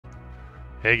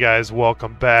Hey guys,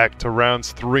 welcome back to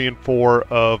rounds 3 and 4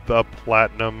 of the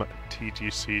Platinum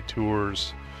TGC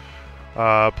Tours.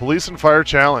 Police and Fire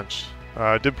Challenge.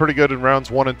 Did pretty good in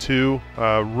rounds 1 and 2.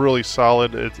 Really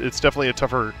solid. It's definitely a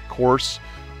tougher course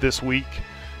this week,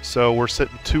 so we're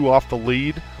sitting 2 off the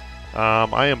lead.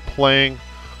 I am playing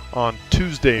on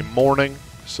Tuesday morning,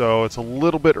 so it's a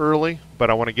little bit early, but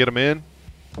I want to get them in.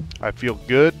 I feel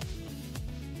good.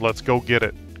 Let's go get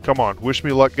it. Come on, wish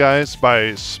me luck, guys,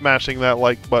 by smashing that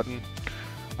like button.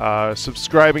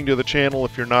 Subscribing to the channel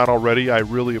if you're not already. I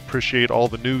really appreciate all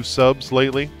the new subs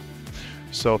lately.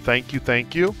 So thank you,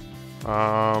 thank you.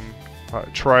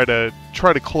 Try to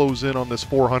close in on this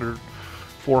 400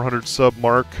 sub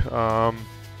mark.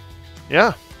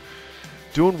 Yeah,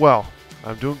 doing well.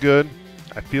 I'm doing good.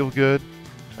 I feel good.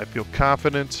 I feel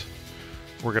confident.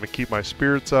 We're gonna keep my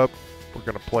spirits up. We're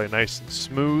gonna play nice and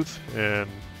smooth and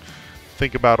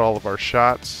think about all of our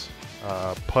shots.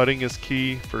 Putting is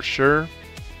key for sure,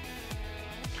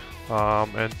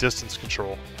 and distance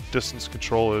control. Distance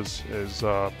control is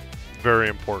very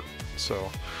important. So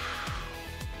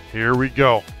here we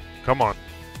go. Come on,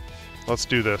 let's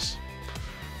do this.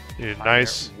 A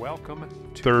nice welcome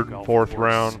to third and fourth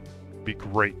round. Be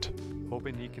great.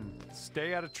 Hoping you can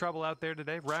stay out of trouble out there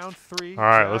today. Round 3. All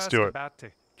right, let's do it. About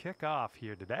to kick off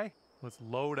here today. Let's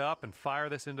load up and fire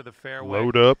this into the fairway.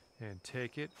 Load up and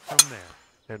take it from there.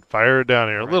 and fire it down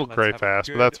here. All A little right, cray fast,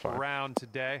 but that's fine. Round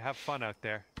today. Have fun out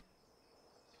there.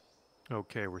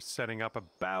 Okay, we're setting up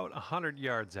about 100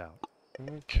 yards out.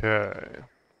 Okay.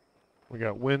 We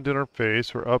got wind in our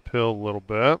face. We're uphill a little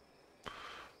bit.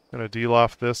 Gonna deal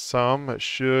off this some. It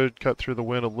should cut through the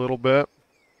wind a little bit,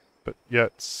 but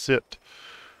yet sit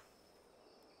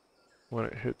when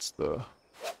it hits the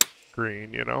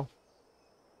green, you know.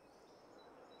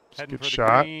 It's a good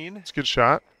shot. It's a good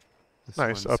shot.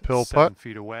 Nice uphill putt. 7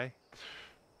 feet away.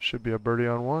 Should be a birdie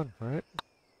on one, right?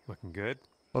 Looking good.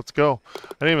 Let's go. I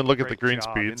didn't even look at the green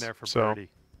speeds, so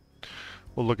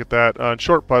we'll look at that. On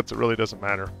short putts, it really doesn't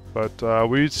matter. But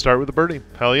we start with a birdie.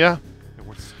 Hell yeah. And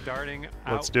we're starting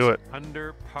Let's do it.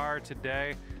 Under par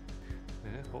today.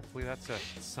 And hopefully that's a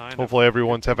sign. Hopefully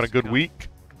everyone's having a good week.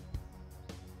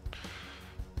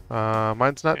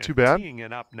 Mine's not too bad.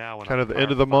 Kind of the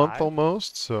end of the month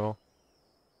almost, so.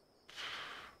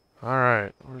 All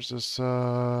right, where's this?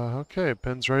 Okay,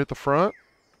 pin's right at the front.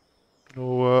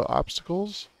 No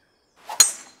obstacles.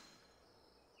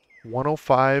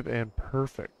 105 and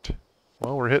perfect.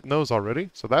 Well, we're hitting those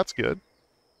already, so that's good.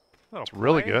 That's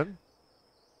really good.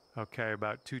 Okay,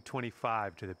 about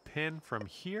 225 to the pin from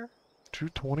here.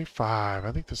 225.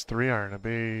 I think this 3-iron will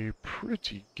be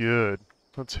pretty good.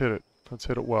 Let's hit it. Let's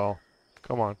hit it well.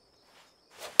 Come on.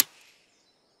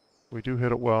 We do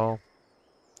hit it well.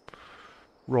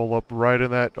 Roll up right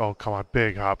in that. Oh, come on.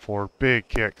 Big hop forward. Big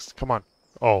kicks. Come on.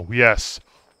 Oh, yes.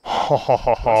 That's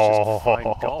just fine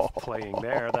golf playing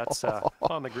there. That's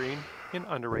on the green in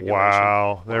under regulation.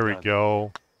 Wow. There we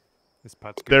go. This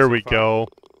putt's good there so we far. go.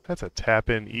 That's a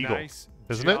tap-in eagle. Nice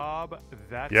isn't job. it?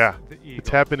 That's yeah. the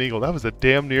tap-in eagle. That was a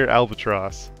damn near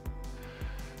albatross.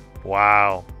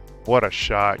 Wow. What a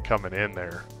shot coming in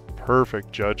there.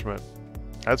 Perfect judgment.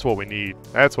 That's what we need.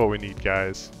 That's what we need,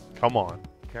 guys. Come on.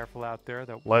 Careful out there.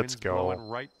 That Let's wind's go. blowing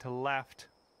right to left.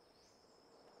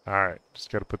 All right.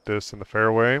 Just got to put this in the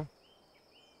fairway.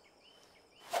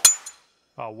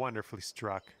 Oh, wonderfully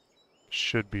struck.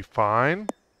 Should be fine.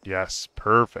 Yes,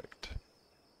 perfect.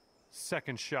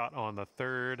 Second shot on the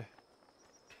third.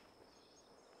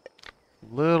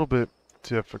 Little bit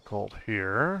difficult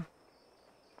here.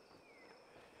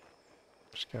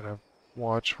 Just gotta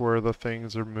watch where the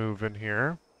things are moving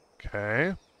here.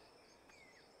 Okay.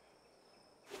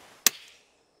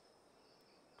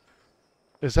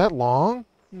 Is that long?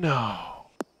 No.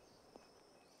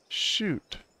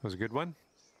 Shoot. That was a good one.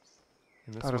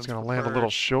 I thought it was gonna land a little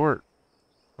short.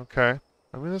 Okay.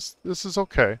 I mean, this is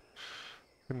okay.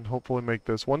 Can hopefully make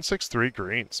this 163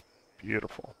 greens.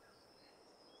 Beautiful.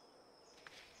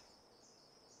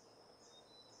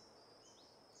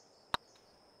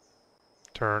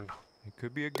 Turn. It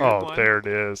could be a good one. Oh, there it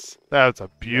is. That's a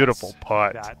beautiful yes,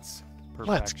 putt. That's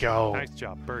perfection. Let's go. Nice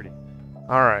job, birdie.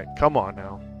 All right, come on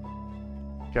now.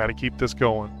 Got to keep this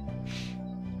going.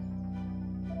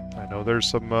 I know there's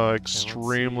some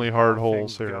extremely hard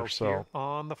holes here, so.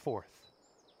 On the fourth.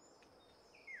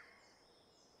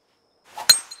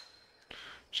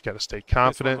 Just got to stay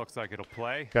confident. This one looks like it'll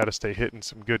play. Got to stay hitting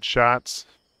some good shots.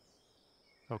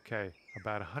 Okay,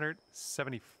 about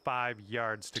 175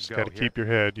 yards to Just go. got to keep your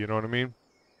head, you know what I mean?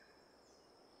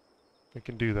 We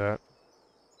can do that.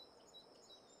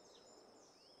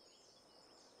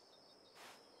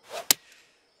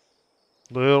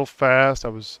 Little fast. I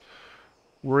was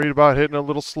worried about hitting a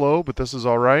little slow, but this is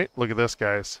all right. Look at this,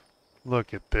 guys.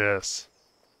 Look at this.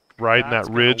 Riding That's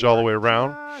that gonna ridge all the work way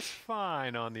around. just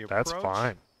fine on the That's approach.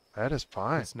 fine. That is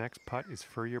fine. This next putt is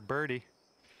for your birdie.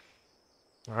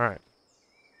 All right.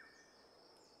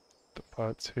 The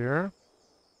putts here.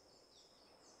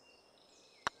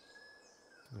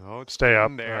 Oh, it's Stay up.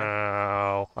 in there.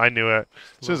 Oh, I knew it.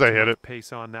 As soon as Little I too hit much it.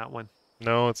 pace on that one.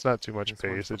 No, it's not too much This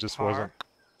one's pace. for It just par.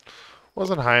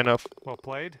 wasn't high enough. Well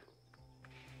played.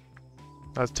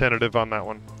 I was tentative on that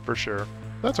one for sure.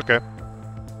 That's okay.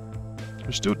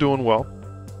 You're still doing well.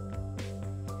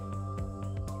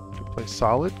 To play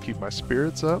solid, keep my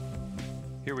spirits up.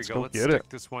 Here we Let's go. go Let's get stick it.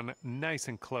 this one nice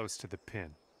and close to the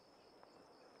pin.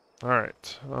 All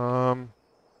right.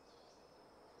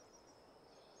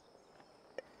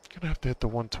 Gonna have to hit the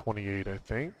 128, I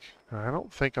think. I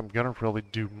don't think I'm gonna really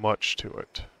do much to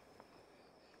it.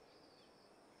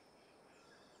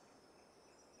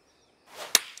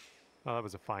 Oh, that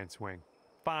was a fine swing.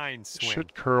 Fine swing.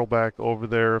 Should curl back over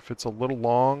there. If it's a little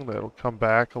long, that'll come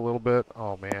back a little bit.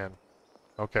 Oh man.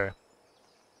 Okay.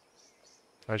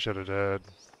 I should have did.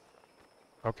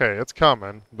 Okay, it's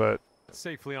coming, but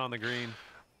Safely on the green.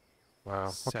 wow.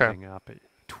 Okay. Setting up a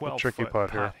 12-foot tricky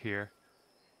putt putt here. here.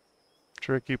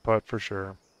 Tricky putt for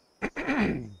sure.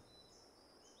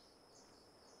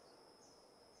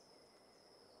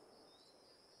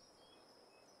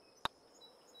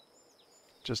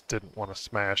 Just didn't want to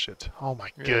smash it. Oh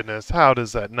my Yeah. goodness. How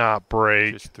does that not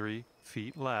break? Just 3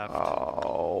 feet left.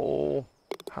 Oh.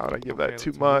 How'd I give that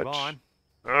too let's move much? on.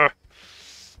 Ugh.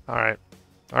 All right.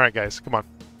 All right, guys. Come on.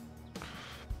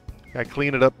 Gotta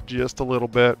clean it up just a little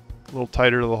bit. A little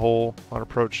tighter to the hole on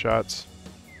approach shots.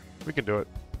 We can do it.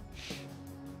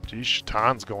 Geez,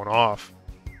 Chaton's going off.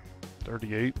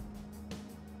 38.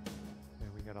 And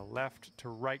we got a left to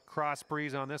right cross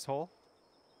breeze on this hole.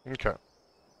 Okay.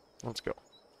 Let's go.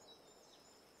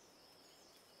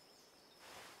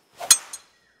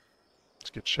 Let's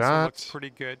get This one looks shots. pretty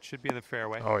good. Should be in the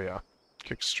fairway. Oh, yeah.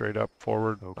 Kick straight up,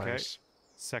 forward. Okay. Nice.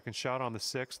 Second shot on the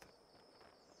 6th.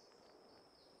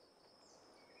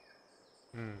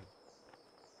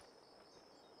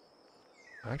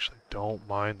 I actually don't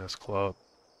mind this club.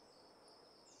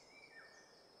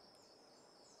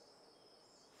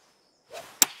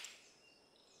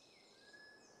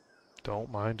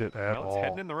 Don't mind it at Well, it's all.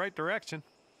 heading in the right direction.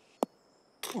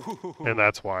 And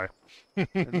that's why.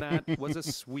 And that was a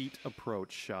sweet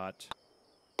approach shot.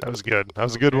 That was good. That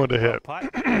was a good one to well hit.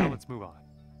 putt. Now let's move on.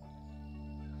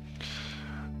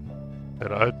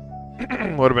 And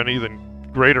I would have been even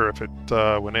greater if it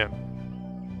went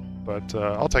in. But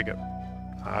I'll take it.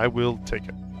 I will take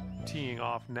it. Teeing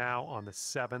off now on the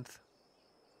 7th.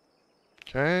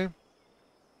 Okay.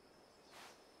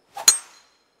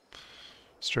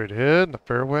 Straight ahead in the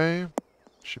fairway.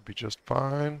 Should be just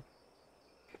fine.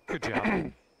 Good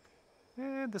job.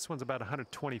 And this one's about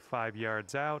 125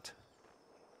 yards out.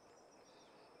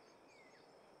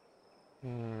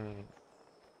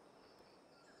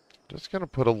 Just gonna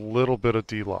put a little bit of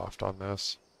D-loft on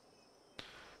this.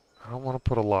 I don't want to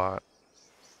put a lot.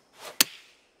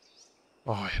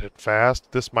 Oh, I hit it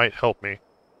fast. This might help me.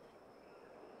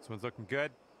 This one's looking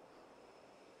good.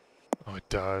 Oh, it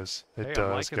does. It Hey, I'm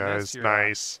does, liking guys. this. You're,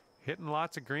 Nice. Hitting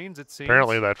lots of greens, it seems.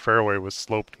 Apparently that fairway was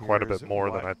sloped quite a Here's bit more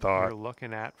than what I thought. You're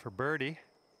looking at for birdie.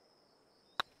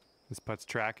 This putt's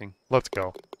tracking. Let's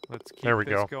go. Let's keep There we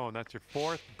this go. going. That's your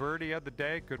 4th birdie of the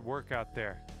day. Good work out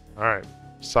there. All right.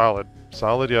 Solid.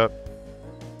 Solid yet.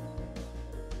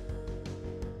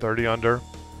 30 under.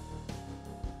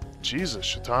 Jesus,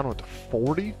 Chaton with the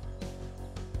 40?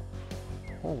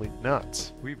 Holy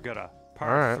nuts. We've got a All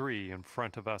par right. 3 in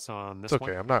front of us on this It's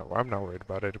okay. one. I'm not worried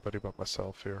about anybody but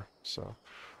myself here. So,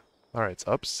 all right, it's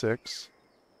up 6.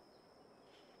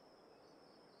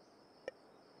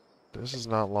 This is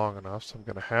not long enough, so I'm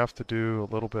going to have to do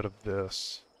a little bit of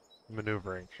this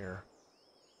maneuvering here.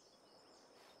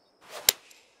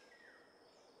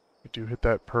 We do hit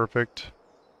that perfect.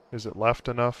 Is it left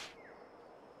enough?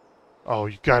 Oh,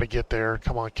 you got to get there.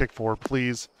 Come on, kick forward,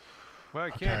 please. Well,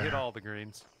 you can't Okay. hit all the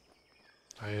greens.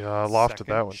 I lofted Second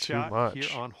that one too shot much.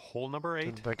 Here on hole number 8.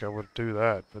 Didn't think I would do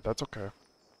that, but that's okay.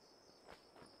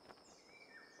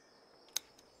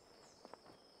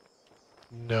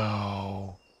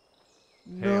 No.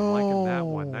 Hey, I'm liking that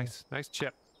one. No. Nice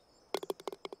chip.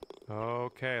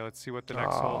 Okay, let's see what the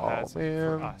next hole Oh, has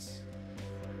man. for us.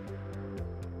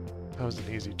 That was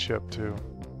an easy chip too.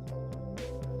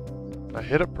 I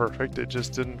hit it perfect. It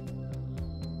just didn't.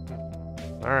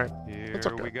 All right. Here That's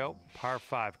okay. we go. Par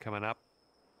 5 coming up.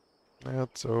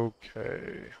 That's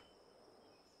okay.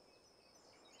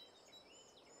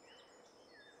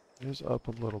 It is up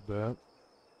a little bit.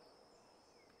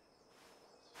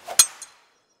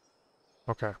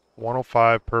 Okay,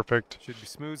 105, perfect. Should be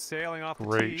smooth sailing off the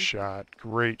Great tee. shot,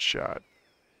 great shot.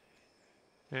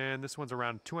 And this one's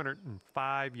around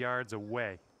 205 yards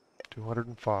away.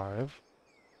 205.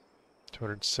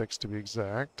 206 to be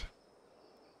exact.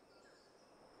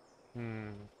 I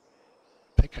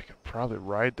think I could probably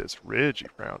ride this ridge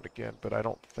around again, but I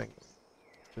don't think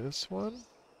this one.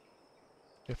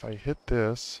 If I hit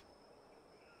this,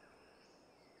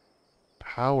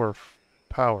 powered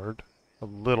a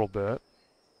little bit.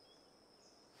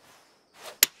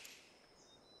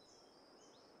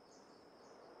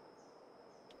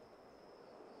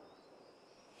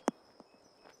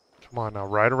 Come on now,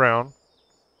 right around.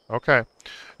 Okay.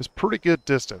 It's pretty good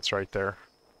distance right there.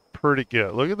 Pretty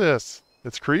good. Look at this.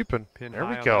 It's creeping. Pin There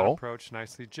we high on that go. approach,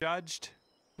 nicely judged.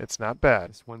 It's not bad.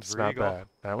 This one's It's not regal. bad.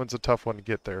 That one's a tough one to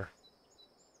get there.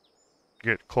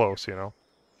 Get close, you know.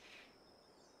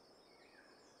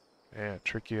 Man,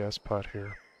 tricky ass putt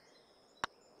here.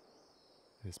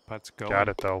 This putt's going. Got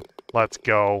it though. Let's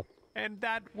go. And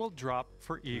that will drop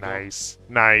for eagle. Nice.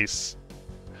 Nice.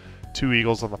 2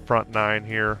 eagles on the front 9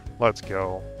 here. Let's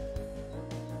go.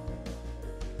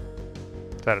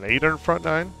 Is that an 8 on front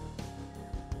 9?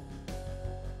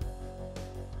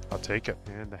 I'll take it.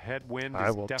 And the headwind I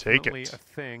is will take definitely it. a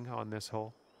thing on this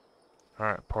hole. All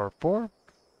right, par 4.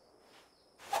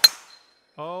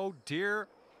 Oh dear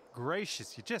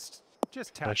gracious! You just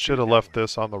tapped. I should have left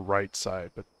this on the right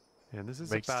side, but And this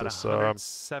is makes about this,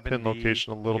 170 pin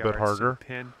location a little bit yards to the harder.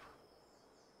 Pin.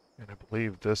 and I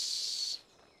believe this.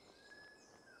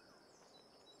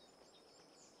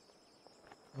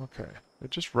 Okay, it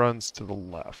just runs to the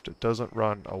left. It doesn't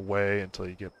run away until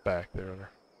you get back there.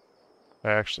 It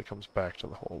actually comes back to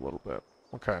the hole a little bit.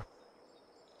 Okay.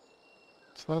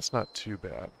 So that's not too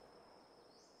bad.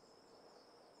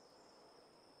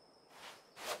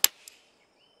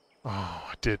 Oh,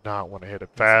 I did not want to hit it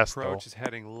fast, This though. approach is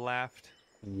heading left.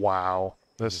 Wow.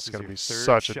 This This is is going to your be third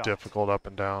such a shot. difficult up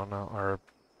and down. All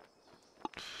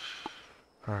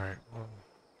right. Well,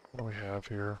 what do we have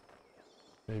here?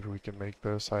 Maybe we can make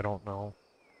this. I don't know.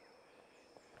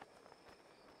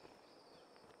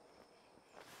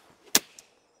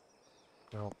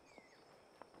 No.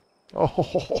 Oh,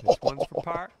 This one's for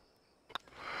par.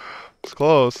 it's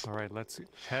close. All right, let's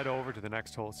head over to the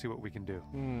next hole, see what we can do.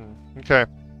 Okay,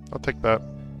 I'll take that.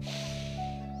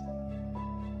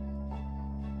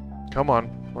 Come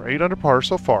on, we're 8 under par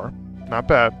so far. Not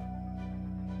bad.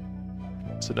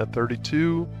 Sitting at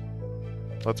 32.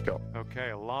 Let's go.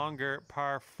 Okay, a longer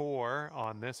par 4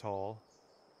 on this hole.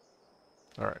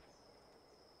 All right.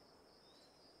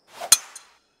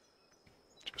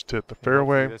 Just hit the And hopefully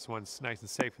fairway, This one's nice and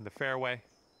safe in the fairway.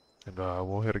 and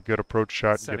we'll hit a good approach shot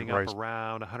and get Setting it up right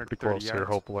around pretty 130 close yards. here,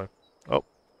 hopefully. Oh,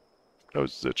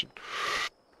 nose is itching.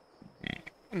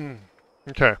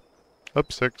 Okay,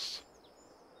 up 6.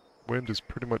 Wind is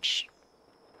pretty much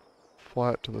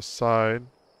flat to the side.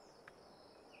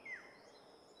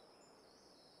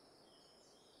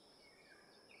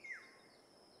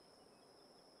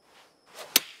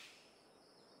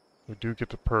 We do get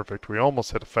to perfect. We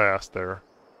almost hit a fast there.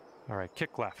 All right,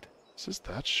 kick left. This is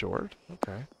that short?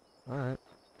 Okay. All right.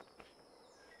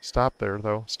 Stop there,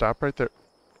 though. Stop right there.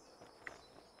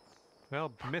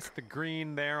 Well, missed the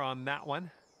green there on that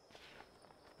one.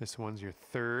 This one's your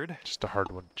third. Just a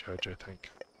hard one to judge, I think.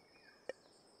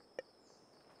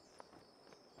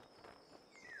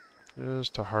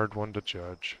 Just a hard one to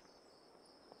judge.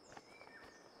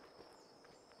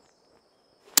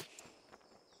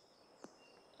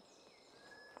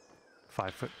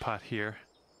 Five-foot putt here.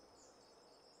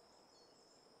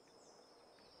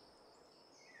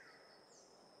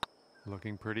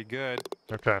 Looking pretty good.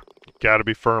 Okay. Gotta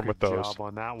be firm Good with those. job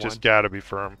on that one. Just gotta be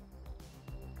firm.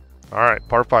 All right,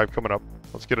 par 5 coming up.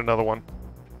 Let's get another one.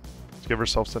 Let's give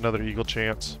ourselves another eagle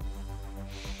chance.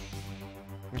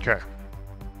 Okay.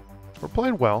 We're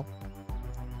playing well.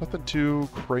 Nothing too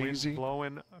crazy. Wind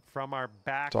blowing from our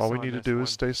backs. That's all we on need to this do one. is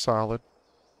stay solid.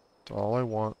 That's all I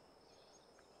want.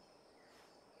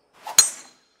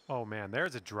 Oh man,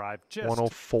 there's a drive. Just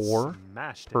 104.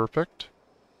 smashed it. Perfect.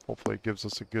 Hopefully it gives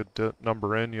us a good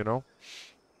number in, you know.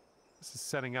 This is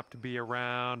setting up to be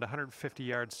around 150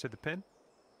 yards to the pin.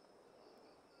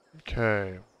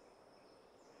 Okay.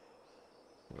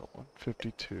 Well,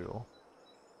 152.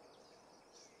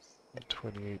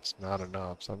 128's not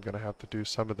enough, so I'm going to have to do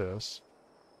some of this.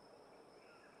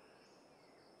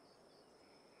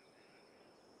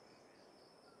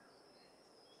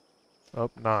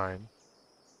 Up 9.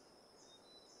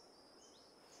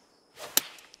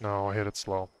 No, I hit it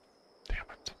slow. Damn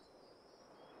it.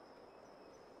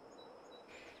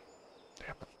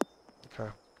 Damn it.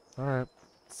 Okay. All right.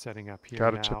 Setting up here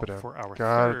Gotta now chip it in. for our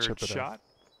Gotta third chip it in. shot.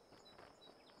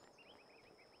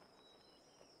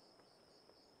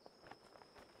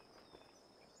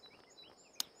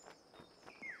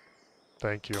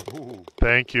 Thank you. Ooh.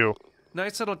 Thank you.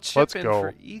 Nice little chip Let's in go.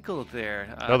 for eagle there.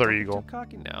 Another Don't get eagle. too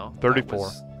cocky now. 34.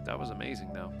 That was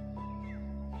amazing though.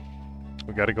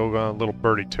 We got to go on a little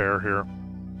birdie tear here.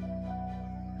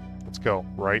 Let's go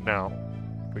right now.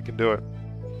 We can do it.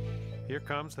 Here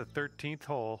comes the 13th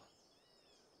hole.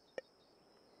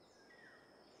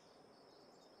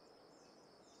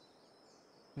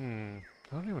 I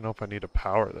don't even know if I need to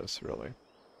power this, really.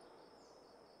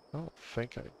 I don't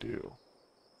think I do.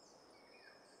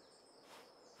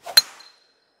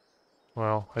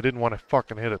 Well, I didn't want to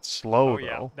fucking hit it slow, Oh,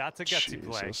 yeah. though. That's a gutsy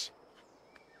play. Jesus.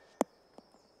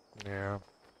 Yeah.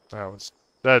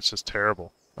 That's just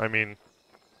terrible. I mean,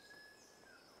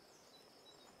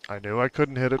 I knew I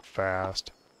couldn't hit it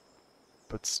fast,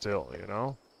 but still, you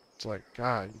know? It's like,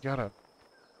 God, you gotta at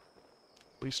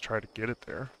least try to get it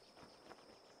there.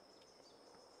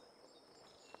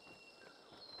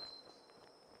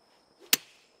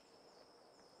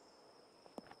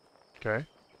 Okay.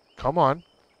 Come on.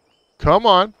 Come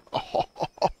on.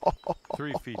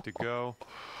 3 feet to go.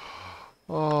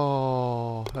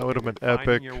 Oh, that would have been Finding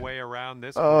epic. your way around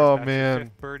this Oh, course. That's man. your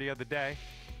 5th birdie of the day.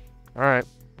 All right.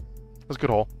 That was a good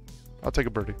hole. I'll take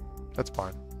a birdie. That's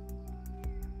fine.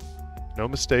 No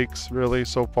mistakes, really,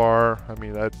 so far. I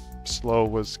mean, that slow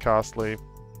was costly,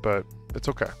 but it's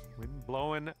okay. Wind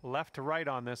blowing left to right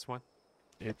on this one.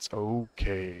 It's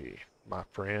okay, my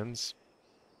friends.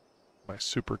 My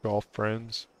super golf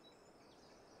friends.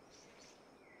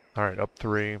 All right, up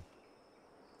 3.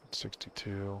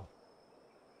 62.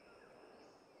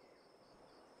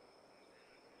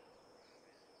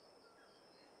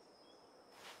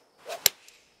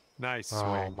 Nice swing.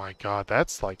 Oh my God,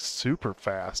 that's like super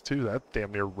fast too. That's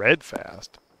damn near red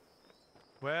fast.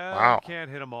 Well, Wow. can't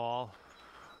hit them all.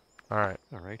 All right,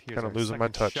 All right, here's kind our of losing my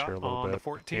second touch shot here a little on bit. the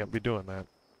 14th. Can't be doing that.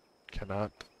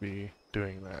 Cannot be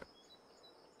doing that.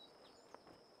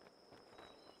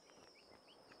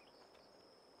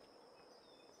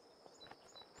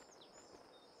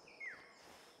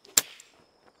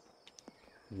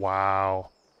 Wow.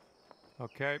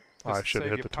 Okay. I this should save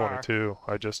have you hit the par. 22.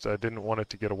 I didn't want it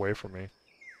to get away from me.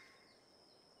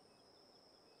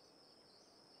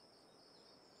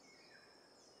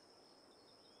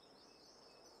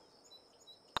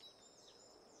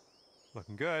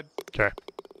 Looking good. Okay.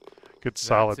 Good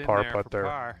solid That's in par there putt for there.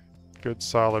 par. Good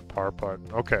solid par putt.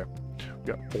 Okay.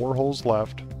 We got 4 holes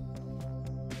left.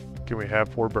 Can we have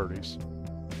 4 birdies?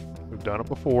 We've done it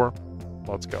before.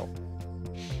 Let's go.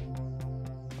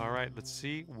 All right, let's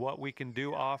see what we can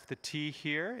do off the tee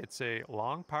here. It's a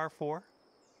long par 4.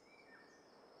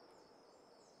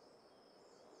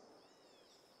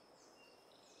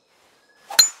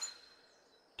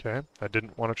 Okay. I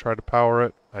didn't want to try to power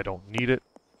it. I don't need it.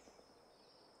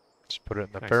 Just put it in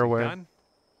the Nicely fairway. done.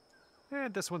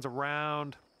 And this one's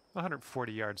around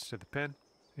 140 yards to the pin.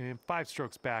 And 5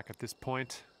 strokes back at this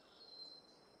point.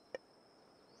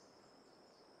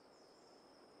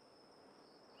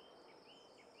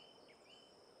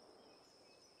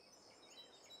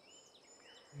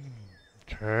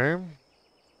 Okay.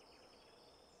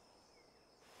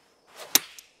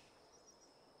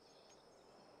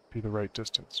 Be the right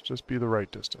distance. Just be the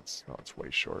right distance. Oh, it's way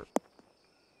short.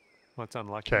 Well, it's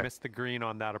unlucky. 'Kay. Missed the green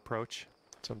on that approach.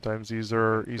 Sometimes these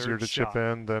are Okay, easier third to chip shot.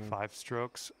 in than 5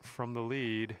 strokes from the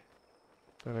lead.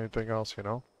 anything else, you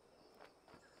know?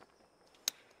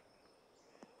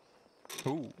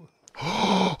 Ooh.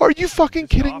 Are you fucking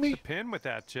Just kidding off me? the pin with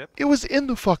that chip. It was in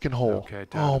the fucking hole. Okay,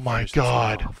 down Oh to my finish this one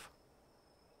God. off.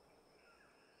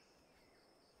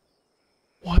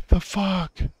 What the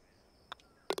fuck?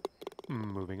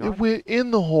 Moving It on. went in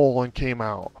the hole and came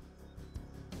out.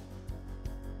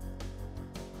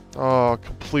 Oh,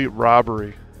 complete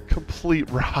robbery. Complete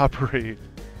robbery.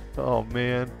 Oh,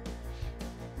 man.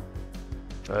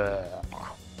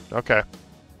 Okay.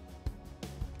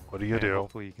 What do you And do?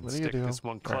 hopefully you can What do you stick do? this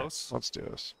one All right, close. let's do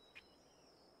this.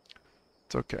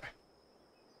 It's okay.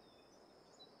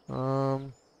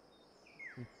 Down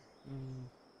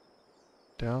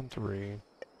 3.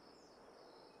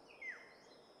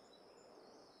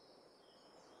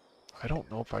 I don't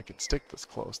know if I can stick this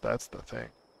close. That's the thing.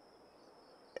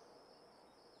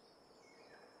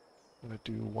 I'm gonna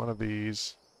do one of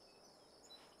these.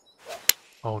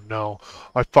 Oh no.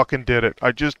 I fucking did it.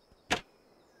 I just...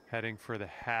 Heading for the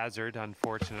hazard,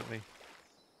 unfortunately.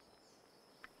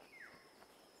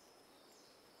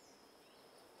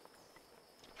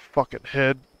 Fucking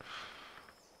head.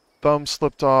 Thumb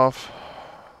slipped off.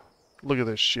 Look at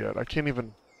this shit. I can't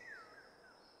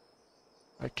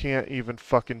even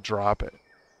fucking drop it.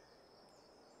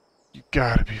 You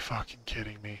gotta be fucking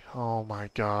kidding me. Oh my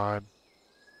god.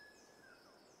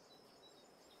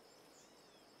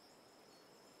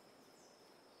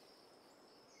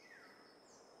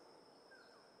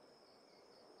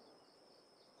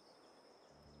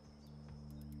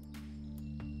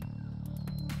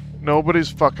 Nobody's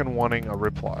fucking wanting a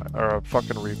reply or a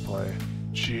fucking replay.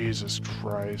 Jesus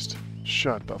Christ.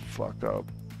 Shut the fuck up,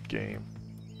 game.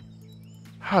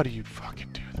 How do you fucking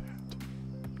do that?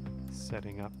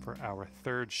 Setting up for our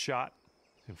third shot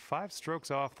and 5 strokes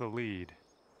off the lead.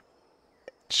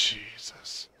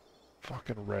 Jesus.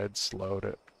 Fucking red slowed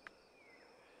it.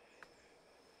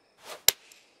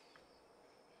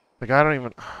 Like, I don't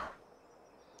even...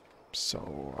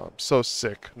 I'm so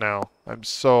sick now. I'm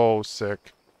so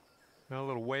sick. A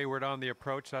little wayward on the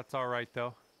approach. That's all right,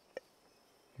 though.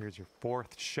 Here's your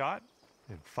 4th shot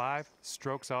and 5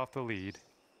 strokes off the lead.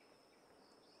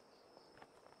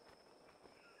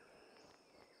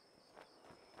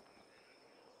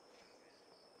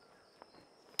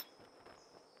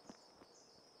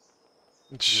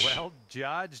 Well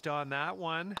judged on that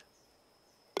one.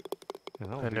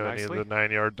 I knew I needed the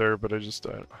 9-yard there, but I just...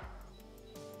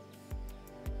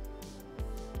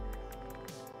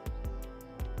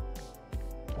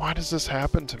 Why does this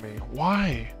happen to me?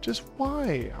 Why? Just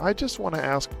why? I just want to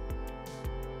ask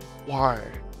why.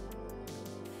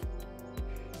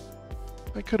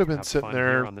 I could have been sitting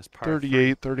there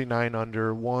 38, 39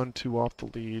 under, 1, 2 off the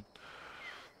lead.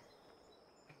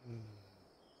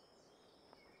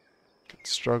 Could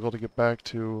struggle to get back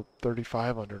to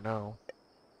 35 under now.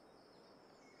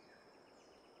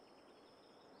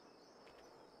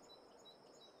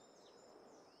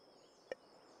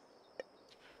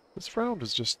 This round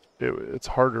is just, it's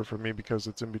harder for me because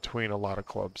it's in between a lot of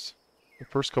clubs. The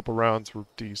first couple rounds were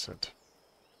decent.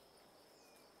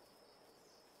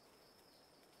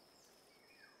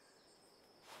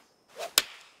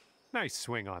 Nice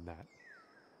swing on that.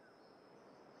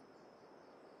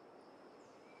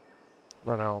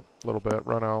 Run out a little bit,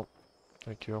 run out.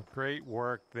 Thank you. Great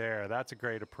work there. That's a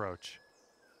great approach.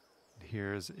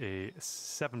 Here's a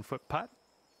 7-foot putt.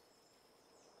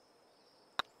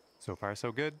 So far,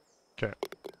 so good. Okay.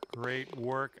 Great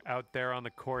work out there on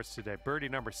the course today. Birdie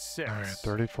number 6. All right,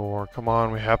 34. Come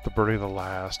on, we have to birdie the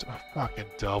last. A fucking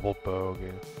double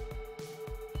bogey.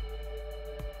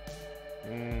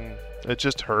 It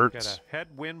just hurts. Got a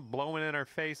headwind blowing in our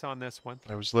face on this one.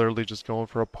 I was literally just going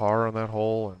for a par on that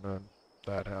hole, and then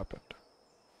that happened.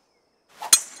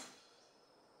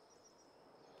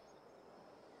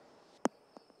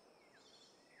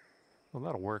 Well,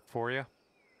 that'll work for you.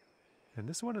 And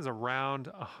this one is around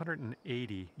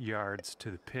 180 yards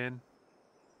to the pin.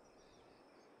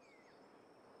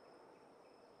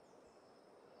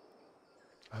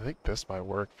 I think this might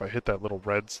work. If I hit that little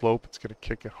red slope, it's going to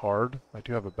kick it hard. I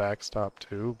do have a backstop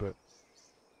too, but...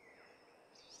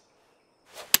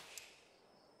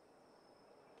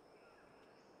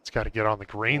 It's got to get on the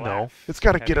green, though. It's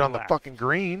got to get on the fucking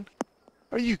green.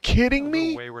 Are you kidding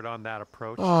me? Wayward on that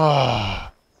approach.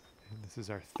 Ah. And this is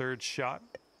our 3rd shot.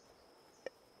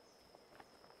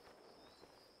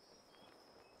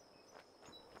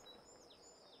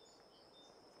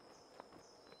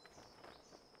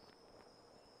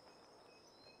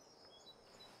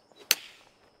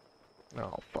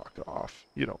 Oh, fuck off.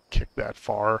 You don't kick that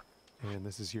far. And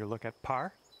this is your look at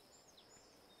par.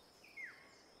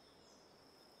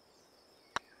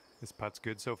 This putt's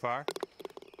good so far.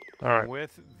 All right.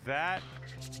 With that,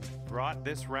 brought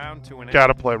this round to an end.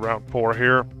 Gotta play round 4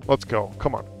 here. Let's go.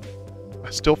 Come on. I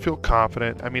still feel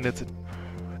confident. I mean, it's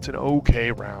an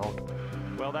okay round.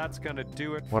 Well, that's going to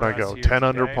do it for What'd I us go? here 10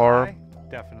 under today. par? I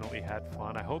definitely had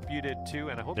fun. I hope you did too,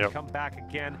 and I hope you come back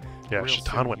again. Yeah, real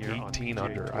Shaitan soon went here on 18 PGA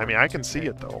under. Tour I mean, I can see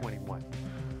it, though. 21.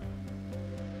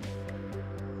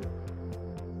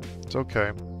 It's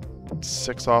okay.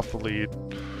 6 off the lead.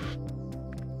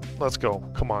 Let's go.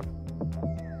 Come on.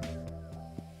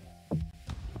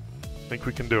 I think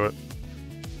we can do it.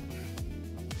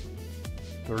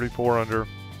 34 under.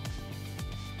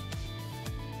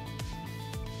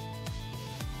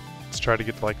 Let's try to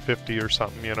get to like 50 or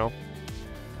something, you know?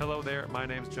 Hello there. My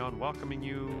name's John, welcoming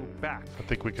you back. I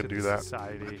think we can to do the that.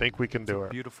 Society. I think we can do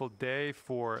it. Beautiful day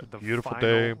for the beautiful final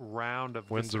day. round of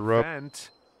Winds this are up. event.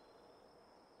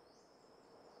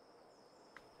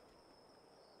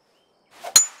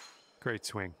 Great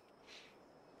swing.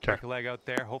 Okay. Take a leg out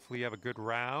there. Hopefully you have a good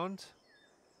round.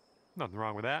 Nothing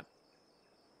wrong with that.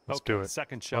 Let's do it.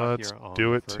 Second shot Let's here on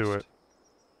do it the to first. it.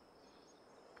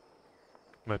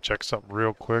 I'm going to check something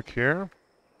real quick here.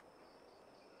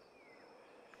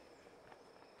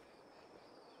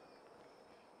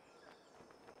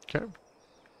 Okay.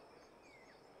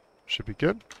 Should be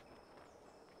good.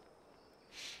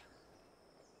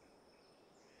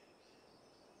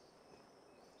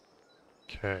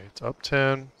 Okay, it's up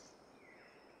 10.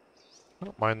 I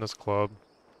don't mind this club.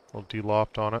 A little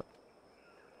de-loft on it.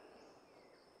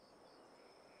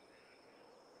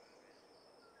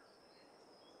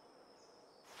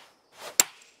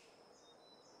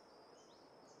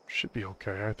 Should be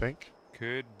okay, I think.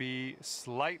 Could be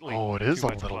slightly Oh, it is too a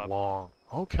much little club. long.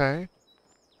 Okay.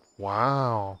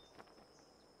 Wow.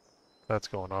 That's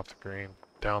going off the green.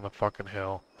 Down the fucking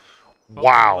hill. Oh, better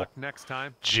Wow. luck next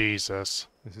time. Jesus.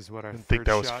 This is what our Didn't think third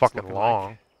that was shot's fucking looking long.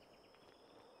 like.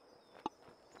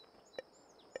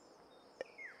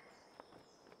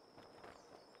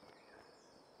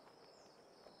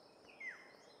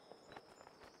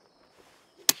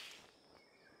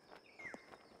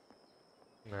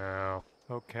 No.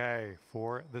 Okay,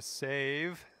 for the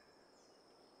save.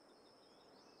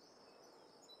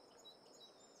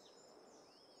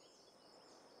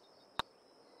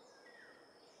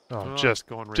 Oh, Oh, it's just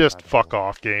going right by the fuck hole.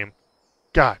 off, game.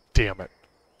 God damn it.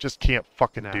 Just can't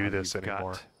fucking Now do this you've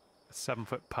anymore. got a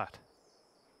 7-foot putt.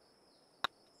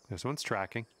 This one's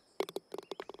tracking.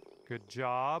 Good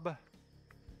job.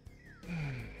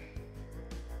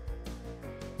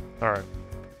 All right.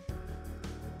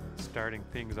 Starting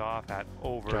things off at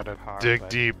over Gotta par. dig but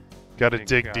deep. I Gotta think,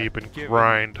 dig deep and given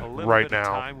grind a little right bit of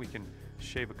now. time, we can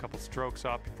shave a couple strokes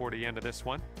off before the end of this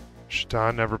one.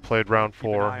 Shaitan never played round Keep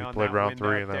an 4. eye He on played that round wind 3,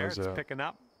 out and that there. was It's it. picking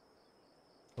up.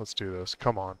 Let's do this.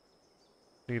 Come on.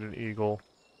 Need an eagle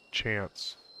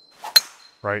chance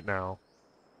right now.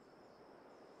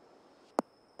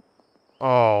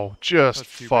 Oh, just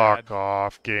That's too fuck bad.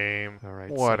 off, game. All right,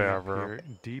 setting up Whatever. here,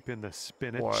 deep in the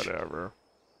spinach. Whatever.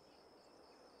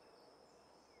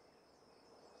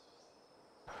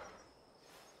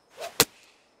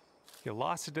 You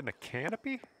lost it in the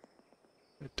canopy?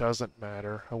 It doesn't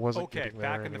matter. I wasn't Okay, getting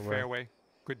there back in anyway. the fairway.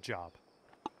 Good job.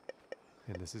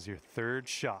 And this is your third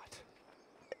shot.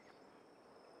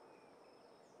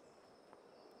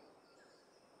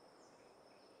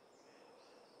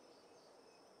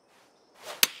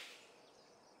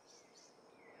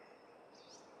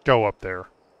 Go up there.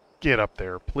 Get up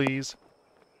there, please.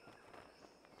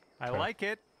 I Okay. like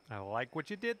it. I like what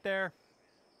you did there.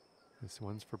 This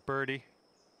one's for birdie.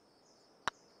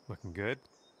 Looking good.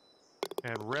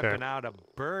 And ripping out a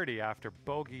birdie after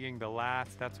bogeying the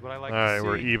last. That's what I like All to right, see.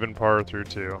 we're even par through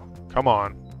 2. Come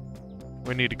on.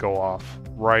 We need to go off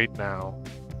right now.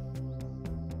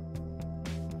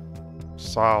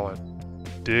 Solid.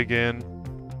 Dig in.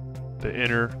 The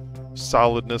inner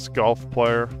solidness golf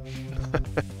player.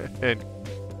 And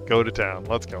go to town.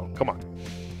 Let's go. Come on.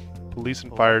 Police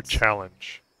and fire Let's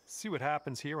challenge. see what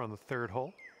happens here on the third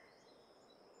hole.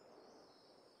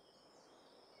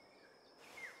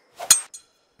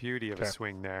 Beauty of a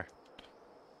swing there.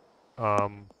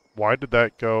 Why did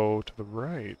that go to the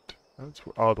right? That's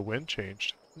oh, the wind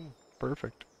changed.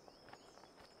 Perfect.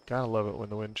 Gotta love it when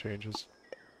the wind changes.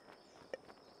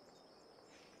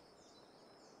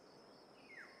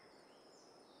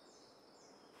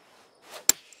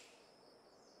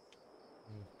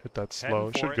 Hit that slow.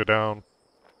 It should go down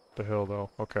the hill though.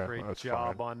 Okay, Great that's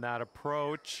job fine. on that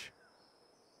approach.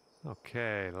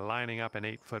 Okay, lining up an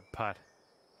 8-foot putt.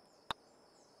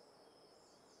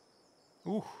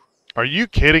 Ooh. Are you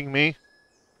kidding me?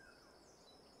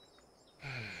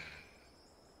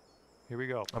 Here we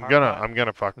go. I'm Par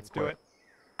gonna putt. fucking Let's do quit. it.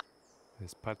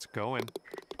 This putt's going.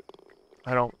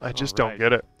 I just don't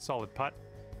get it. Solid putt.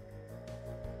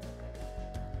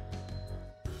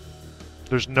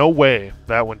 There's no way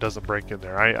that one doesn't break in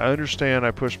there. I understand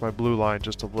I pushed my blue line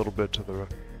just a little bit to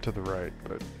the right,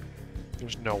 but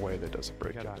there's no way that doesn't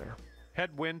break in there.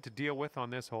 Headwind to deal with on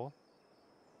this hole.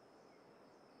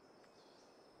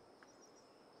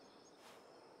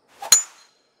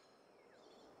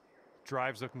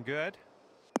 Drive's looking good.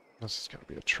 This is gonna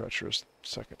be a treacherous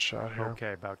second shot here.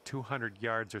 Okay, about 200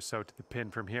 yards or so to the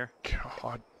pin from here.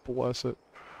 God bless it.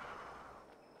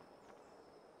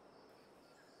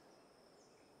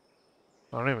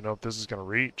 I don't even know if this is gonna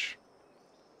reach.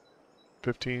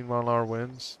 15-mile-an-hour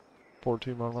winds,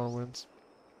 14-mile-an-hour winds.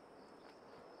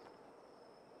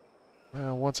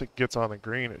 Well, once it gets on the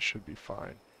green, it should be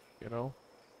fine, you know?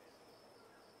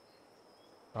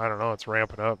 I don't know, it's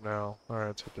ramping up now. Alright,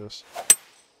 let's hit this.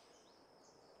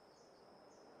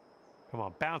 Come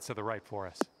on, bounce to the right for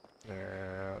us.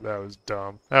 Yeah, that was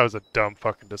dumb. That was a dumb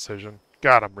fucking decision.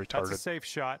 God, I'm retarded. That's a safe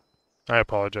shot. I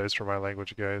apologize for my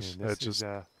language, guys. And this It's just...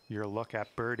 is your look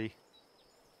at birdie.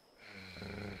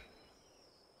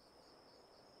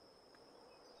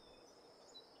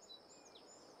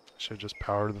 Should just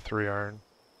power the 3-iron.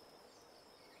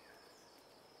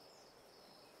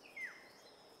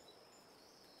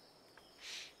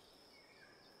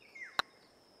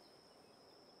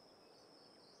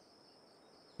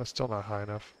 That's still not high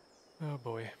enough. Oh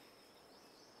boy.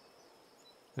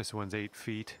 This one's 8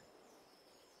 feet.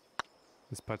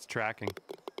 This putt's tracking.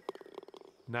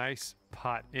 Nice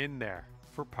putt in there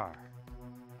for par.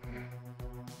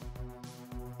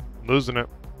 Losing it.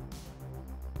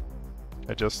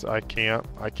 I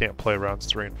can't play rounds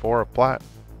 3 and 4 of plat.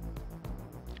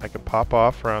 I can pop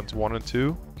off rounds 1 and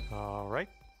 2. All right.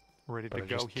 Ready to But I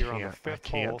go just here on the can't. 5th I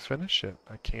can't hole. finish it.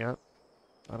 I can't.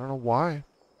 I don't know why.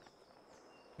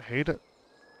 I hate it.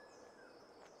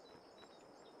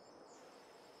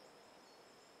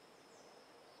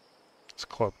 This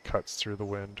club cuts through the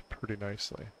wind pretty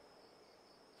nicely.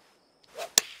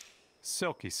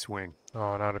 Silky swing.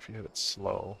 Oh, not if you hit it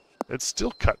slow. It's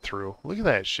still cut through. Look at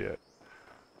that shit.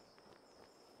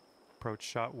 Approach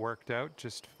shot worked out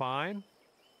just fine.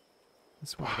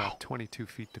 This one's Wow. about 22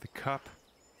 feet to the cup.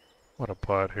 What a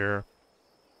putt here.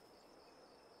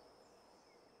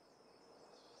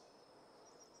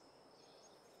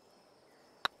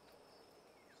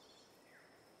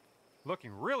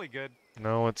 Looking really good.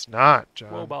 No, it's not,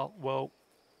 John. Whoa, ball. Whoa.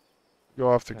 Go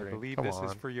off the I green. believe Come this on.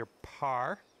 is for your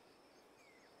par.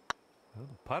 Well,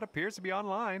 the putt appears to be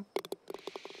online.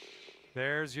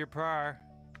 There's your par.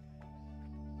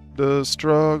 The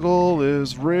struggle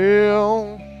is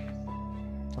real.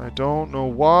 I don't know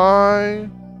why.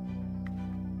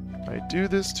 I do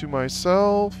this to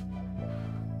myself.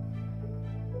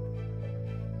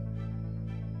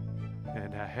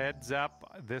 And a heads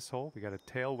up this hole. We got a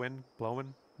tailwind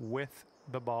blowing with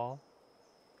the ball.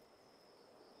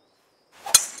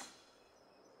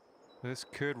 This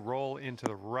could roll into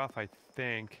the rough, I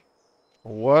think.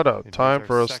 What a It time is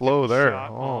for our a slow second there. shot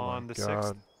Oh on my the 6th.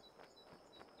 god.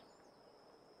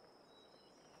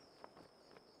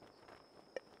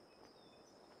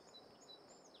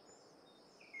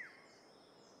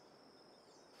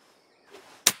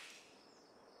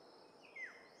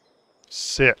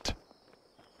 Sit.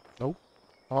 Nope.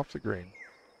 Off the green.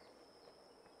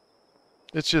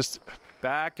 It's just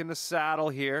Back in the saddle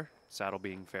here. Saddle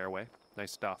being fairway.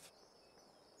 Nice stuff.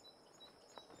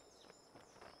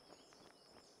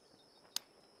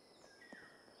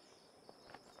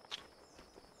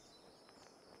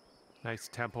 Nice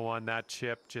tempo on that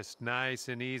chip. Just nice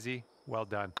and easy. Well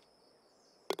done.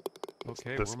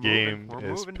 Okay, this we're game moving.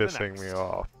 We're is moving to the pissing me next.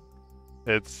 off.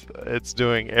 It's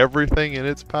doing everything in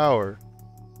its power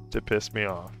to piss me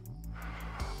off.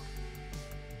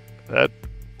 That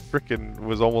frickin'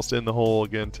 was almost in the hole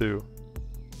again too.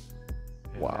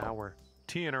 And Wow. now we're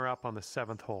teeing her up on the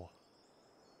 7th hole.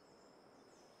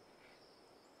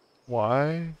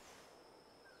 Why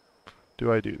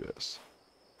do I do this?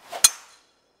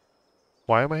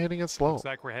 Why am I hitting it slow? Looks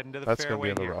like we're heading to the That's gonna be fairway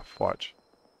in the here. rough. Watch.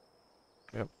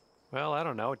 Yep. Well, I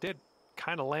don't know. It did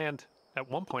kind of land at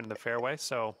one point in the fairway,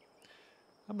 so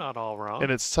I'm not all wrong.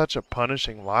 And it's such a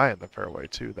punishing lie in the fairway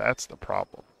too. That's the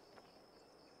problem.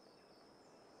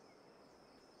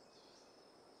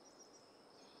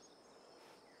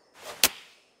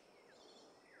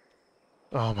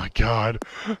 Oh my god.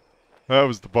 That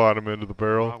was the bottom end of the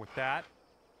barrel. Wrong with that.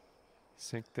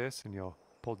 Sink this and you'll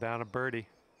pull down a birdie.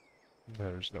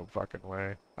 There's no fucking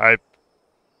way. I'm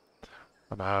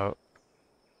out.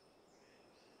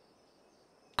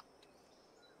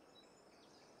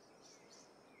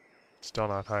 Still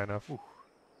not high enough. Ooh.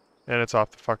 And it's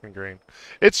off the fucking green.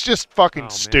 It's just fucking Oh,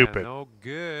 stupid. Man, no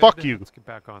good. Fuck you. Let's get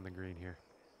back on the green here.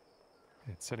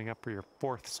 It's setting up for your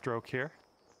 4th stroke here.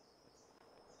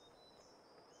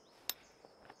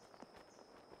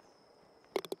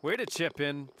 Way to chip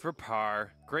in for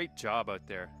par. Great job out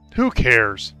there. Who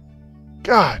cares?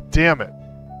 God damn it.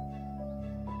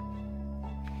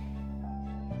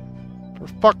 For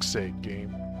fuck's sake,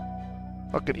 game.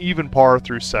 Fucking even par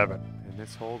through 7. In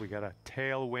this hole, we got a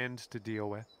tailwind to deal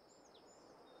with.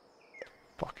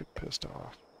 Fucking pissed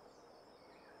off.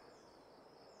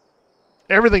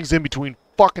 Everything's in between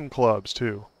fucking clubs,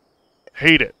 too.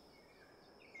 Hate it.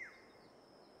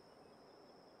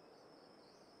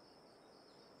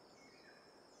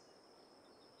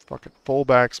 Fucking full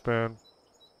backspin.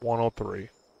 103.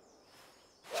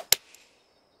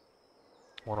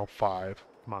 105.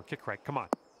 Come on, kick right. Come on.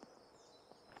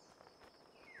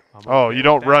 I'm Oh, okay you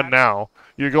don't with run that. now.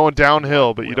 You're going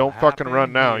downhill, but you will don't fucking run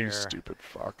happen now, you here? stupid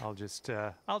fuck. I'll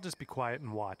just be quiet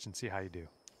and watch and see how you do.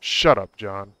 Shut up,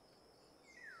 John.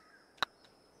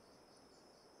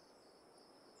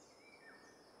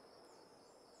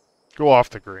 Go off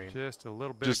the green. Just a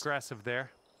little bit Just- aggressive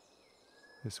there.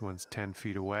 This one's 10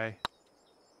 feet away.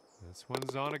 This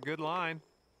one's on a good line.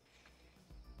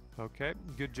 Okay,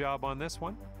 good job on this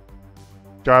one.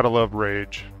 Gotta love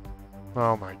rage.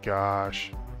 Oh my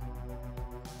gosh.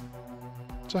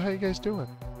 So how you guys doing?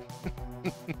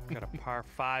 Got a par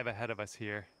 5 ahead of us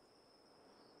here.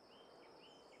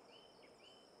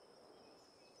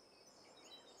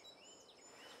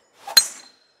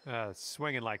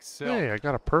 Swinging like silk. Hey, I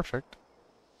got a perfect.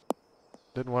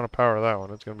 Didn't want to power that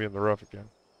one. It's going to be in the rough again.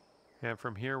 And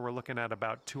from here, we're looking at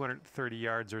about 230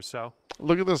 yards or so.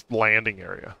 Look at this landing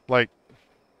area. Like,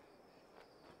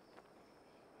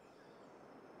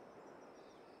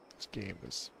 this game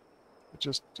is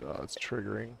just, it's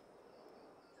triggering.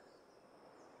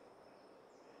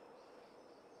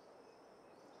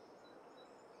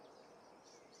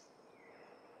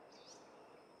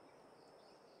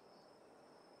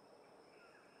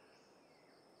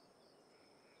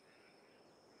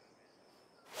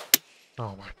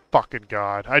 Oh my fucking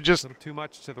god. I just... A little too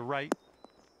much to the right.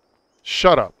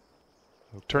 Shut up.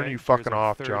 Okay, Turn you here's fucking our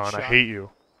off, third John. I shot. hate you.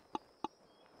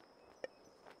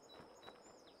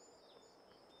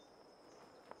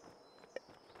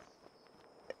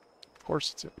 Of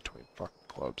course it's in between fucking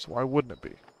clubs. Why wouldn't it be?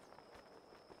 This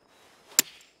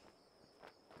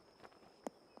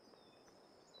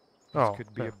Oh,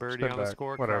 could be yeah, a birdie spin on the back,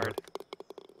 scorecard. whatever.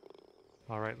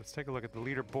 All right, let's take a look at the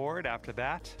leaderboard after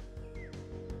that.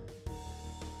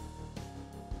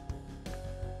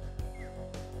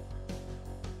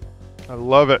 I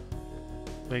love it.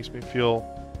 Makes me feel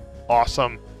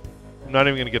awesome. I'm not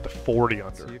even going to get the 40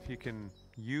 under. See if you can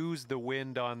use the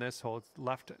wind on this hole. It's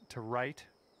left to right.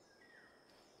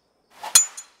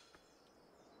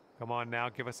 Come on now,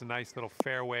 give us a nice little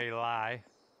fairway lie.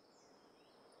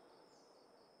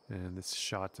 And this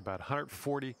shot's about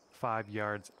 145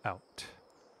 yards out.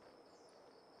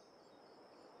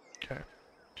 Okay.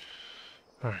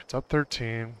 All right, it's up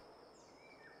 13.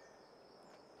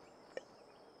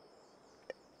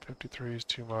 53 is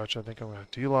too much. I think I'm going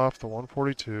to deal off the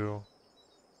 142.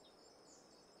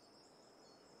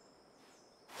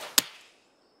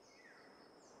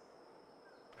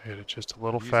 Hit it just a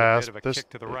little Use a fast. bit of a This kick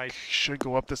to the right. should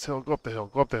go up this hill. Go up the hill.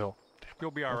 Go up the hill.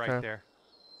 You'll be all right Okay. there.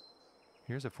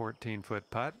 Here's a 14-foot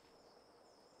putt.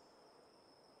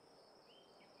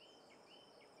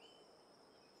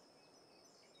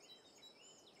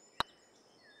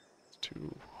 It's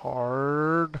too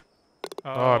hard.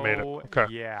 Oh, I made it. Okay.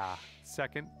 Yeah.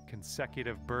 Second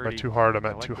consecutive I birdie. meant too hard. I I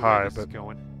meant like too the way high, this is but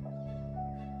going.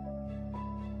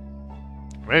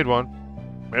 made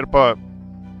one. Made a putt.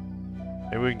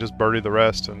 Maybe we can just birdie the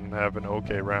rest and have an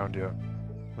okay round yet.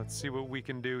 Let's see what we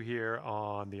can do here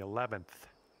on the 11th.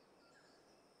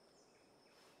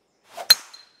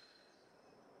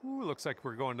 Ooh, looks like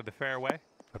we're going to the fairway.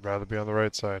 I'd rather be on the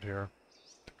right side here.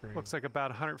 The green. Looks like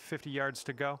about 150 yards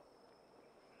to go.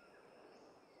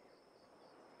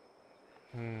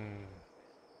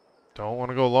 Don't want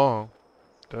to go long.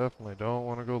 Definitely don't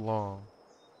want to go long.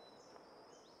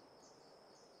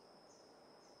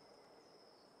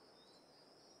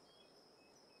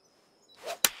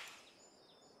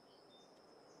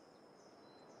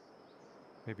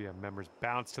 Maybe a member's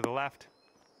bounce to the left.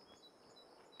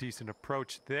 Decent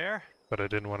approach there But I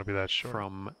didn't want to be that short.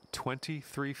 from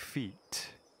 23 feet.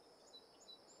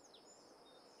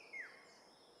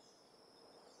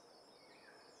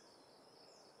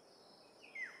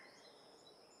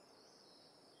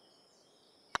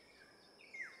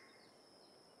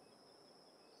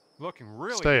 Looking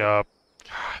really Stay good. up.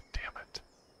 God damn it.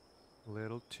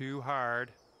 Little too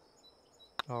hard.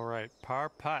 All right, par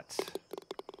putt.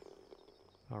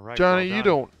 All right, Johnny, well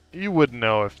done. you wouldn't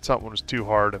know if something was too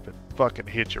hard if it fucking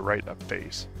hit you right in the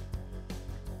face.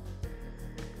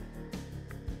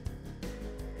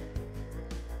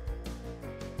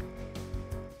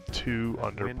 Two That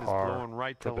under wind par is blowing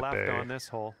right for to the left day. on this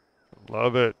hole.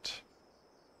 Love it.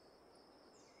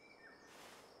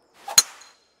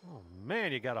 Oh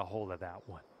man, you got a hold of that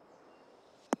one.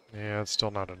 Yeah, it's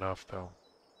still not enough though.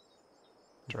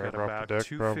 We've Drive got her about off the deck,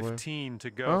 probably. 215 to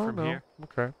go Oh from no, here.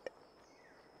 okay.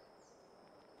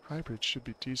 Hybrid should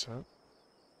be decent.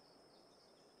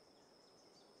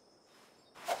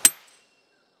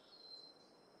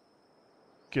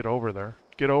 Get over there.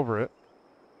 Get over it.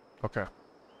 Okay.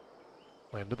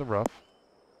 Land in the rough.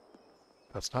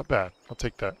 That's not bad. I'll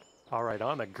take that. All right,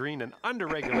 on the green and under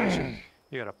regulation,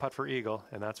 you got a putt for eagle,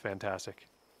 and that's fantastic.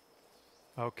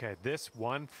 Okay, this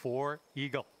one for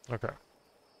eagle. Okay.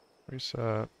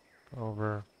 Reset.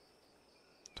 Over.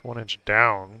 It's 1 inch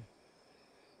down.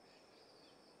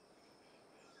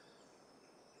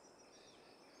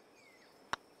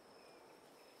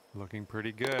 Looking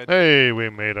pretty good. Hey, we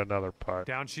made another putt.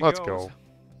 Down she Let's goes. go.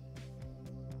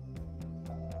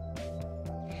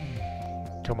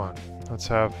 Come on. Let's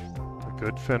have a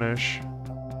good finish.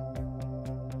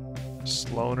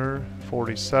 Sloaner,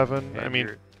 47. And I mean,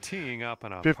 you're teeing up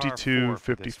on a 52, par 4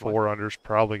 for this 54 one. under's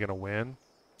probably going to win,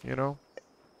 you know?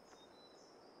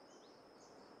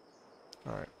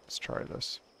 All right, let's try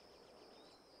this.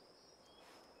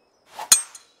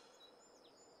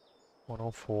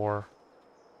 104.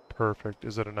 Perfect.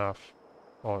 Is it enough?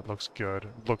 Oh, it looks good.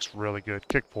 It looks really good.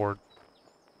 Kick forward.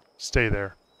 Stay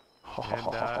there.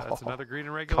 And that's another green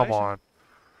in regulation. Come on.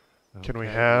 Can we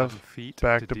Okay, 11 have feet to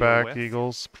deal back-to-back with.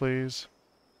 eagles, please?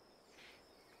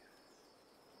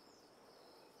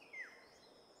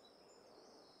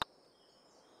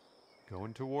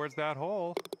 Going towards that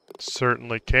hole.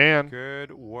 Certainly can.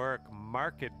 Good work.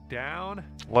 Mark it down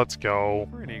Let's go.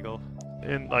 for an eagle.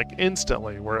 Like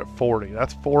instantly, we're at 40.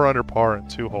 That's 4 under par in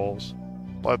 2 holes.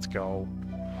 Let's go.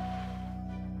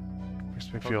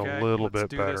 Makes me feel Okay, a little let's bit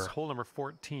do better. this. Hole number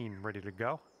 14, ready to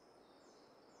go.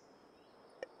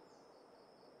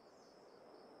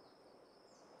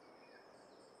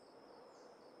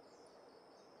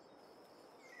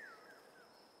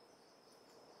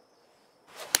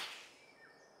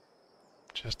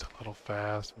 Just a little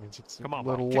fast. Means it's Come on, a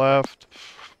little ball. Kick left.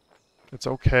 It's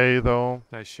okay though.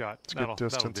 Nice shot. It's good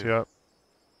distance do. yet.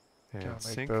 And Gotta make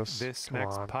sink this. this Come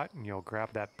next on. putt, and you'll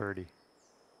grab that birdie.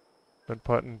 Been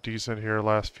putting decent here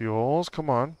last few holes. Come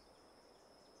on.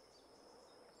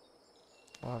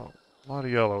 Wow, a lot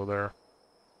of yellow there.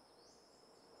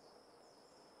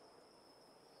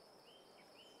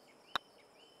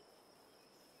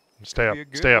 Stay up. Be a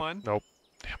good Stay up. one. Nope.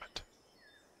 Damn it.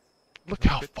 Look A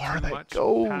how bit far too that much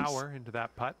goes. power into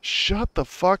that putt. Shut the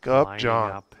fuck up, Lining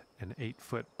John. up an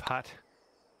 8-foot putt.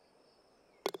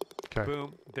 Okay.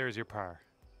 Boom. There's your par.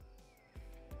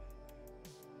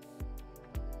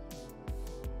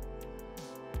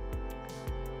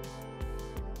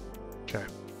 Okay.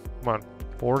 Come on.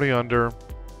 40 under.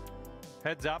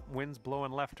 Heads up. Wind's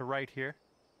blowing left to right here.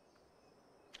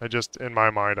 In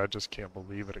my mind, I just can't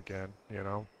believe it again, you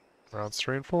know? Rounds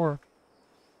 3 and 4.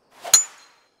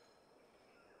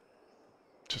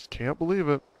 Just can't believe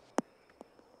it.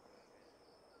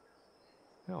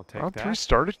 I'll take Round that. 3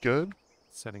 started good.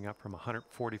 Setting up from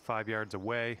 145 yards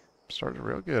away. Started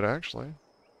real good, actually.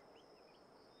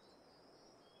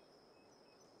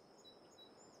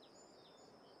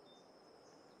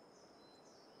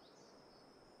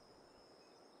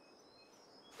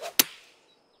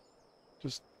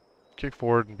 Just kick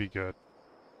forward and be good.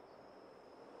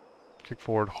 Kick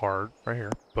forward hard. Right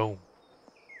here. Boom.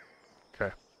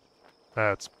 Okay.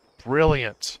 That's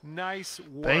brilliant. Nice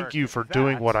work. Thank you for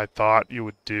doing what I thought you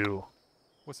would do.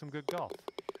 With some good golf.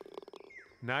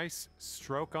 Nice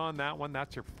stroke on that one.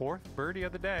 That's your 4th birdie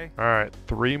of the day. All right.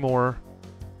 3 more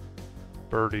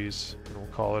birdies, and we'll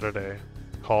call it a day.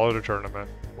 Call it a tournament.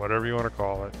 Whatever you want to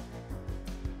call it.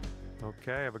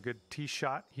 Okay, I have a good tee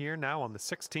shot here now on the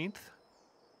 16th.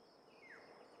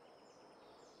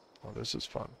 Oh, this is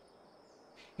fun.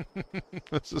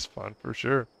 This is fun for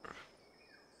sure.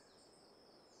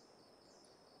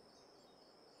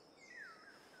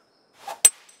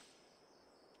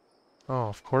 Oh,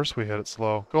 of course we hit it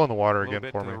slow. Go in the water A little again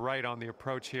bit for to me. the right on the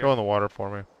approach here. Go in the water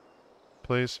for me.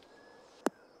 Please.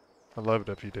 I'd love it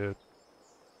if you did.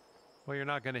 Well, you're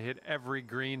not going to hit every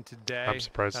green today. I'm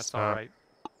surprised That's it's all not. right.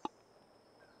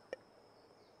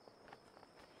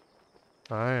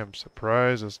 I am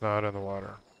surprised it's not in the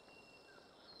water.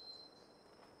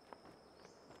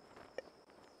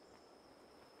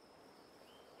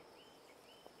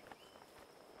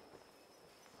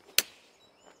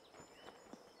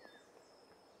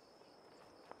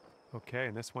 Okay,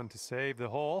 and this one to save the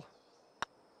hole.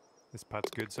 This putt's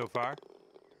good so far.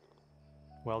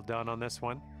 Well done on this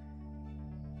one.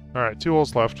 All right, 2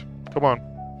 holes left. Come on.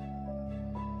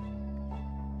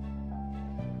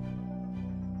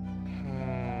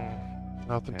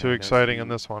 Nothing And too as exciting in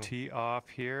we this one. Tee off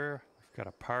here. We've got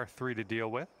a par 3 to deal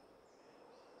with.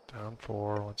 Down 4,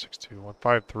 162,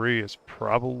 153 is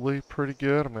probably pretty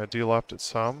good. I'm going to de-left it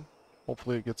some.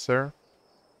 Hopefully it gets there.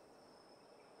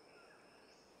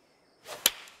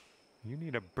 You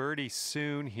need a birdie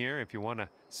soon here if you want to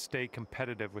stay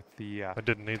competitive with the I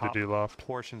didn't need the top de-loft.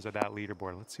 portions of that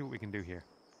leaderboard. Let's see what we can do here.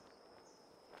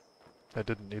 I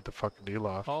didn't need the fucking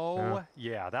de-loft. Oh,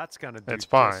 yeah, that's going to do It's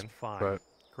just fine, fine. but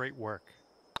Great work.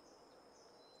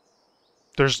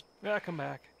 there's Come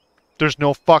back.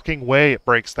 no fucking way it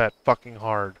breaks that fucking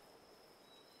hard.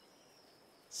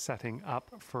 Setting up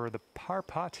for the par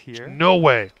putt here. No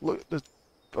way. Look,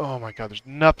 oh my god, there's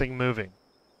nothing moving.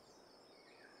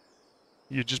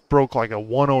 You just broke like a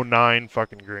 109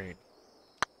 fucking green.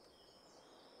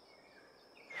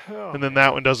 Oh, And then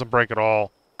that one doesn't break at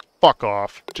all. Fuck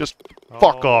off. Just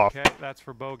fuck off. Okay, that's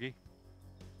for bogey.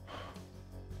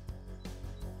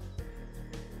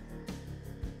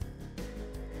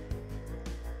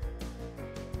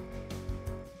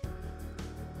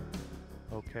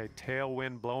 Okay,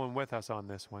 tailwind blowing with us on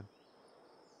this one.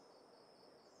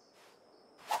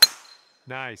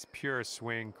 Nice, pure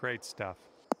swing, great stuff.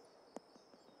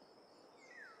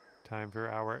 Time for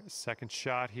our second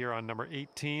shot here on number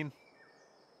 18.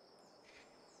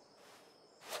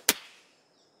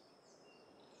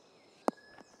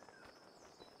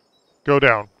 Go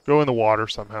down. Go in the water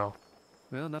somehow.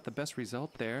 Well, not the best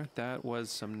result there. That was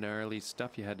some gnarly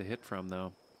stuff you had to hit from,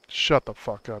 though. Shut the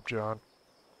fuck up, John.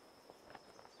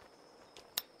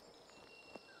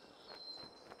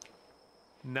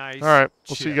 Nice. All right.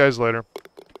 We'll see you guys later.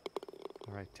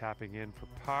 All right, tapping in for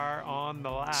par on the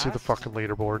last. See the fucking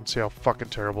leaderboard and see how fucking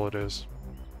terrible it is.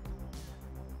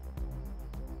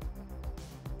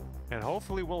 And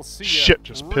hopefully we'll see Shit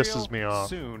just real pisses me off.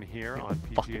 soon here on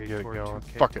Fucking PGA get it Tour going.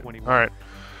 2K21. Fuck it. All right.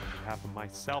 On behalf of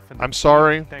myself and the I'm team,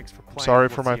 sorry. Thanks for playing. Sorry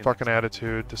We'll for see my you fucking next time.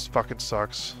 attitude. This fucking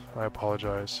sucks. I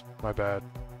apologize. My bad.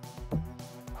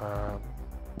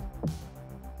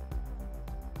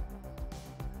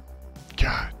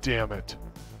 God damn it.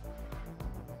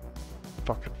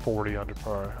 Fucking 40 under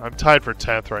par. I'm tied for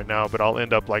 10th right now, but I'll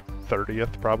end up like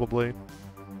 30th probably.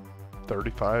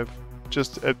 35.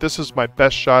 Just, this is my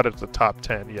best shot at the top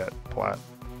 10 yet, Platt.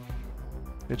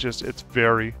 It's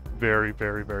very, very,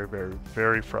 very, very, very,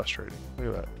 very frustrating.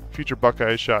 Look at that. Future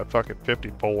Buckeye shot fucking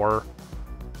 54.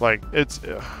 Like, it's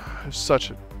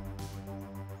such a...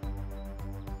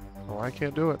 Oh, I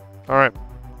can't do it. Alright.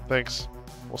 Thanks.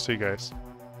 We'll see you guys.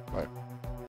 Bye.